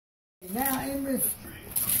Now, in this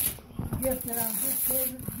gift that I'm just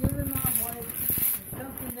giving my wife, is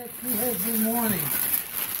something that she has been wanting.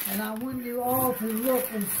 And I want you all to look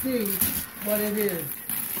and see what it is.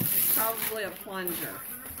 It's probably a plunger.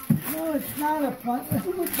 No, it's not a plunger.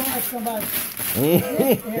 Who would buy somebody? You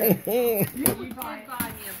did buy me a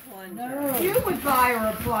plunger. No. You would buy her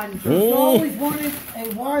a plunger. She's always wanted a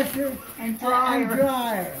washer And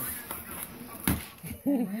dryer.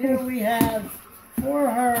 And here we have for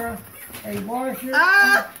her a washer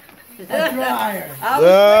and a dryer.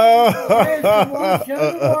 There's the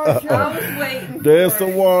washer. I was waiting. There's the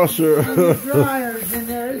washer. And the dryer's in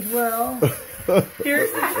there as well.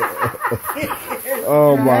 Here's the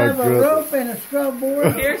Oh my I have a goodness. rope and a scrub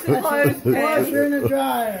board. Here's the clothespin. Washer and a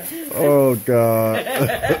dryer. Oh God.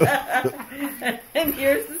 And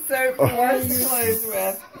here's the soap to wash the clothes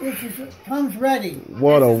with. It comes ready.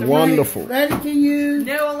 What a wonderful. Ready to use.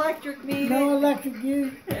 No electric needed. No electric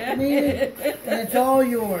use needed. And it's all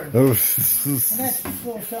yours. And that's just a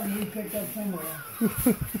little something we picked up somewhere.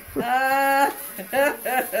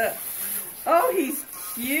 Oh, he's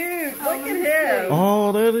cute. Look at him.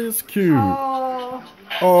 Oh, that is cute. Oh,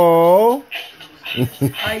 Oh.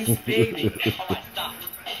 Ice baby. here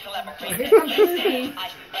comes Lucy.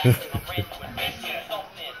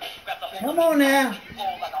 Come on now.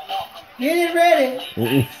 Get it ready.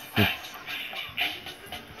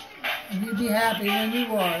 And you'd be happy when you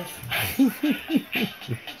was.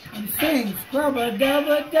 And sing,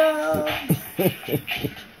 scrubba-dubba-dub.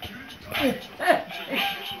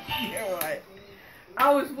 You're right. I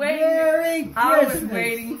was waiting. Merry I was Christmas.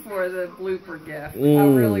 waiting for the blooper gift. I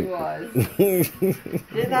Mm. really was.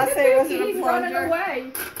 Didn't I say it wasn't a He's running plunger?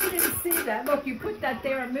 away. You didn't see that. Look, you put that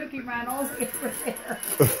there and Mookie ran all the way over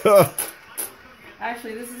there.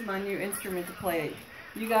 Actually, this is my new instrument to play.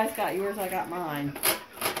 You guys got yours, I got mine.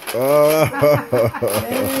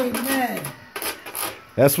 Amen.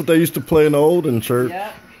 That's what they used to play in the olden church.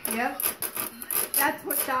 Yep. Yep. That's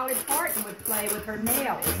what Dolly Parton would play with her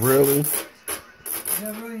nails. Really?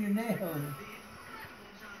 Don't ruin your nails.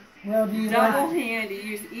 Well, do you Double like it? handy.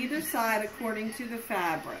 Use either side according to the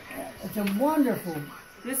fabric. It's a wonderful.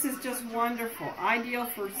 This is just wonderful. Ideal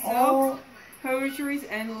for All, soap, hosieries,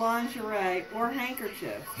 and lingerie or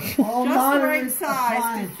handkerchiefs. all Just the modern right size to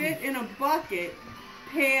appliances. fit in a bucket,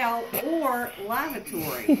 pail, or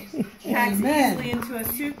lavatory. Packs Amen. easily into a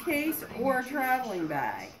suitcase or a traveling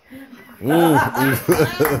bag.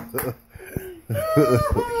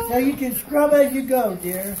 So you can scrub as you go,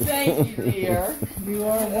 dear. Thank you, dear. You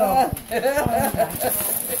are welcome. Now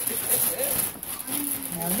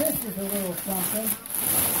this is a little something.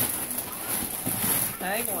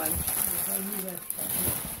 Hang on.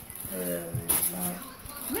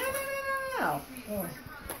 No, no, no, no, no. Oh,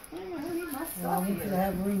 Hang on, I need my well, I stuff want you to here.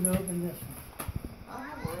 have room to open this one. I'll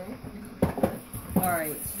have room. All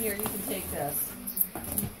right, here, you can take this.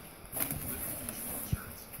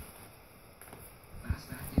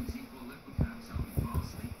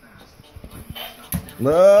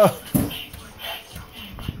 No.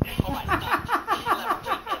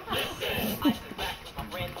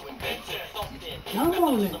 Come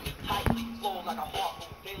on in.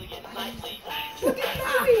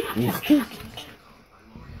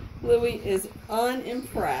 Louis is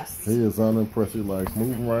unimpressed. He is unimpressed. He's like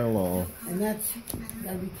moving right along. And that's,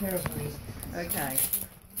 gotta be careful. Okay.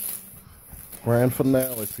 Grand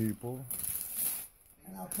finale, people.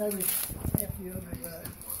 And I'll tell you if you open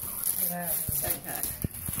what happens. Okay.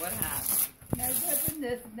 What happened? Now open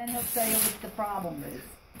this, and then he'll tell you what the problem is.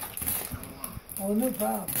 Oh, no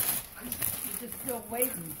problem. You're just still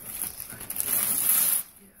waiting.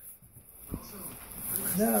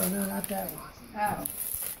 No, no, not that one. Oh.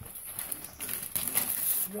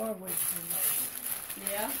 You are waiting for me.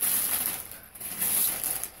 Yeah?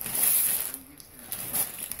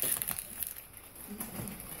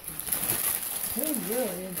 It's really,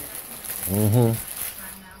 isn't it?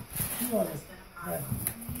 Mm-hmm. You ought to,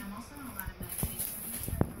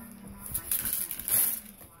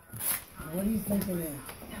 what do you think it is?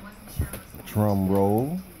 Drum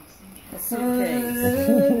roll. A suitcase.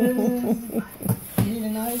 You need a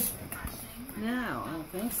knife? No, I don't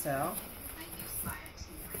think so.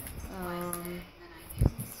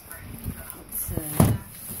 Let's see.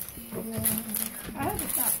 I hope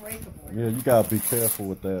it's not breakable. Yeah, you gotta be careful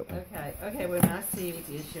with that one. Okay, okay, wait a minute, I see what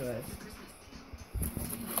the issue is.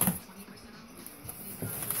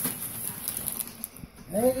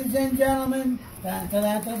 Ladies and gentlemen, dun, dun,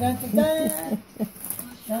 dun, dun, dun, dun, dun,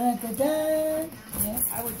 dun, dun, dun. Yeah.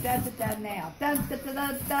 I would dance it down now. Dun, dun, dun,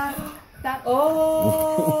 dun, dun, dun.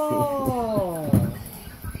 Oh!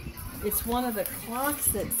 It's one of the clocks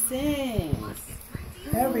that sings.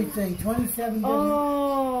 Everything, 27 different.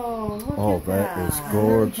 Oh, look Oh, at that is Let me tell you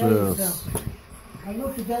gorgeous. something. I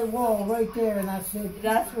looked at that wall right there and I said,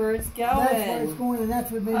 That's where it's going. that's where it's going and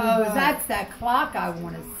that's what made me Oh, buy. that's that clock I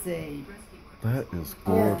want to see. That is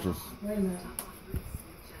gorgeous. Wait a minute.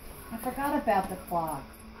 I forgot about the clock.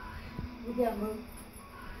 You got me.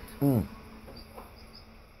 Mm.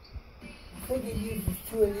 I think it uses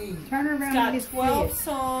 2 of these. Turn It's around got and see 12 it.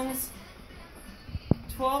 songs,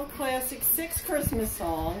 12 classics, 6 Christmas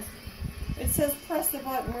songs. It says press the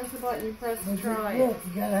button. Where's the button you press to But try look, it?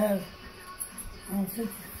 you gotta have, I don't think,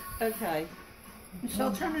 Okay.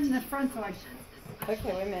 Michelle, turn it in the front so I...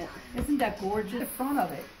 Okay, wait a minute. Isn't that gorgeous? The front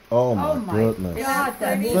of it. Oh Oh my my goodness. God,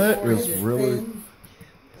 that is That gorgeous. is really. things.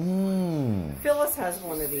 Mm. Phyllis has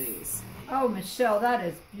one of these. Oh, Michelle, that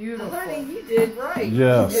is beautiful. Honey, you did right.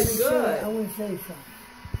 Yes. You did I good. want to say something.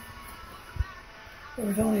 There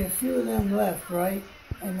was only a few of them left, right?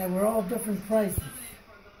 And they were all different prices.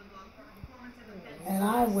 And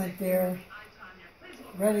I went there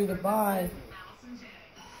ready to buy.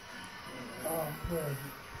 Oh, where is it?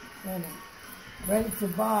 Wait a minute. Ready to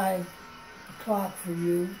buy a clock for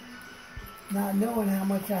you, not knowing how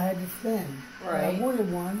much I had to spend. But I Right.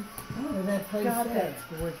 wanted one for that place God, there. that's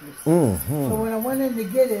gorgeous. So Mm-hmm. when I went in to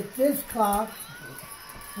get it, this clock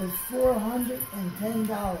was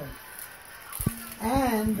 $410.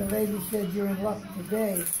 And the lady said, you're in luck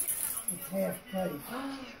today. It's half price.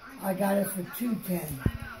 I got it for $210.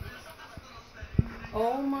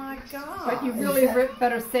 Oh my God. But you really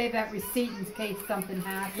better save that receipt in case something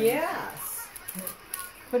happens. Yes.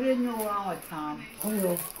 Put it in your wallet, Tom. I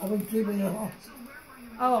will. I've been keeping it on.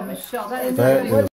 Oh, Michelle, that is That is